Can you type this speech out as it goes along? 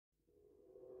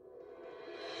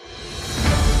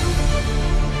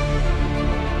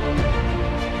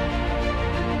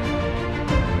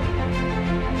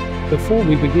Before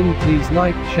we begin, please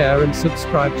like, share and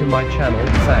subscribe to my channel,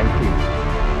 thank you.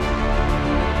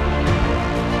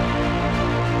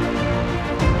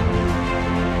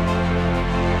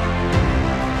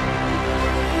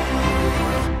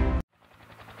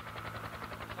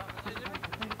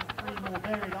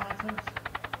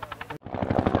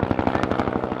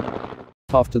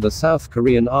 After the South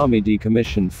Korean Army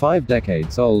decommissioned 5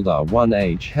 decades-old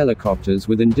UH-1H helicopters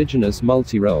with indigenous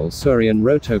multi-role Syrian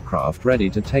rotorcraft ready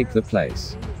to take the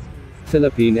place.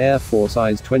 Philippine Air Force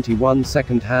eyes 21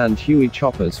 second-hand Huey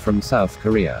choppers from South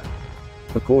Korea.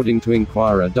 According to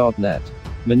Inquirer.net,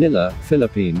 Manila,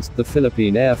 Philippines, the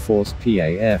Philippine Air Force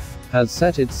PAF, has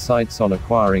set its sights on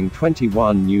acquiring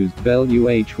 21 used Bell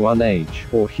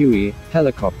UH-1H, or Huey,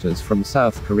 helicopters from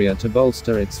South Korea to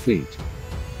bolster its fleet.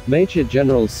 Major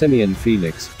General Simeon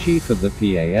Felix, chief of the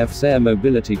PAF's Air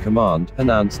Mobility Command,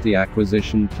 announced the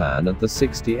acquisition plan at the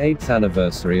 68th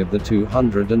anniversary of the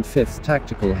 205th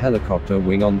Tactical Helicopter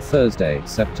Wing on Thursday,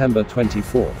 September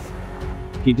 24.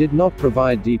 He did not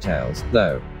provide details,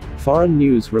 though. Foreign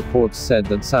news reports said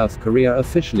that South Korea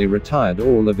officially retired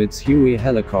all of its Huey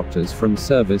helicopters from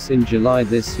service in July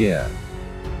this year.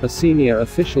 A senior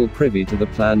official privy to the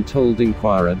plan told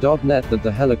Inquirer.net that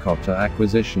the helicopter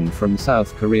acquisition from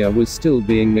South Korea was still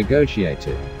being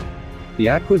negotiated. The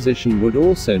acquisition would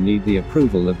also need the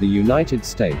approval of the United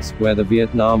States, where the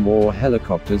Vietnam War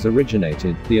helicopters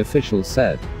originated, the official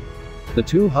said. The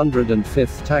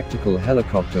 205th Tactical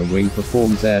Helicopter Wing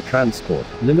performs air transport,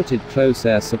 limited close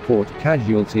air support,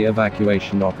 casualty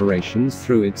evacuation operations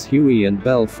through its Huey and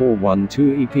Bell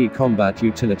 412 EP combat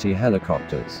utility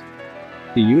helicopters.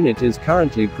 The unit is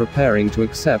currently preparing to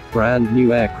accept brand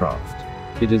new aircraft.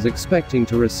 It is expecting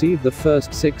to receive the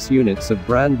first 6 units of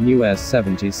brand new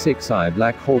S-76I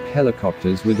Black Hawk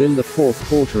helicopters within the fourth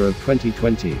quarter of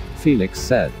 2020, Felix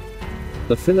said.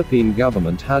 The Philippine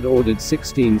government had ordered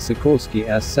 16 Sikorsky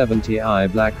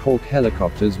S-70I Black Hawk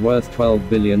helicopters worth 12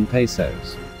 billion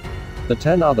pesos. The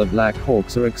 10 other Black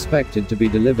Hawks are expected to be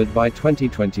delivered by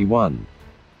 2021.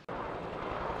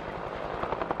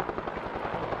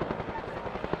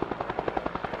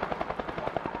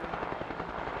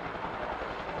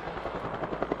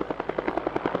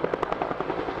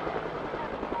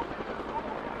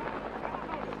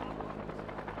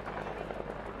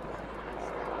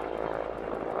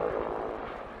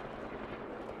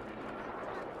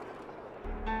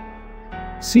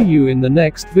 See you in the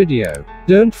next video.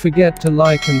 Don't forget to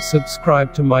like and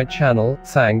subscribe to my channel,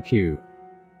 thank you.